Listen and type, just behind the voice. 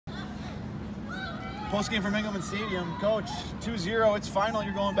Postgame from Engelman Stadium. Coach, 2-0, it's final,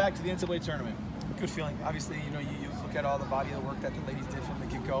 you're going back to the NCAA tournament. Good feeling. Obviously, you look at all the body of the work that the ladies did from the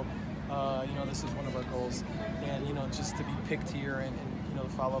get-go. This is one of our goals. And, just to be picked here and the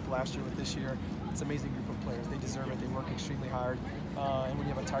follow-up last year with this year, it's an amazing group of players. They deserve it. They work extremely hard. And when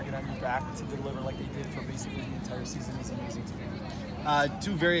you have a target on your back to deliver like they did for basically the entire season is amazing to me.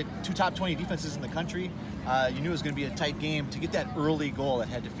 Two top 20 defenses in the country. You knew it was going to be a tight game. To get that early goal, that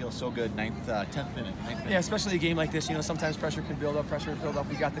had to feel so good. 10th minute. Yeah, especially a game like this. Sometimes pressure can build up.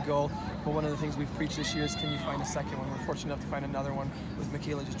 We got the goal, but one of the things we've preached this year is, can you find a second one? We're fortunate enough to find another one with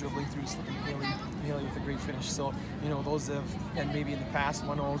Michaela just dribbling through, slipping Haley with a great finish. So those have, and maybe in the past,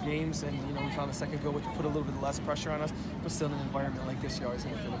 1-0 games, and we found a second goal, which put a little bit less pressure on us. But still, in an environment like this, you always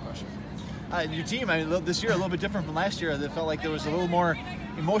have to feel the pressure. Your team, this year a little bit different from last year. It felt like there was a little more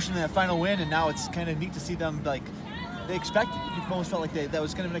emotion in that final win, and now it's kind of neat to see them, like, they expected. You almost felt like that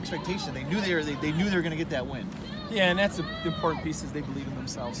was kind of an expectation. They knew they were going to get that win. Yeah, and that's the important piece, is they believe in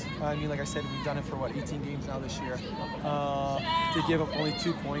themselves. Like I said, we've done it for 18 games now this year. To give up only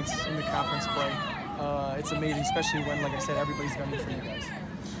 2 points in the conference play, it's amazing, especially when, like I said, everybody's gunning for you guys.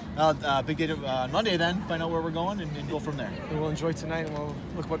 Big day on Monday then, find out where we're going and go from there. And we'll enjoy tonight, and we'll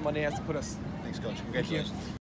look what Monday has to put us. Thanks, Coach. Congratulations.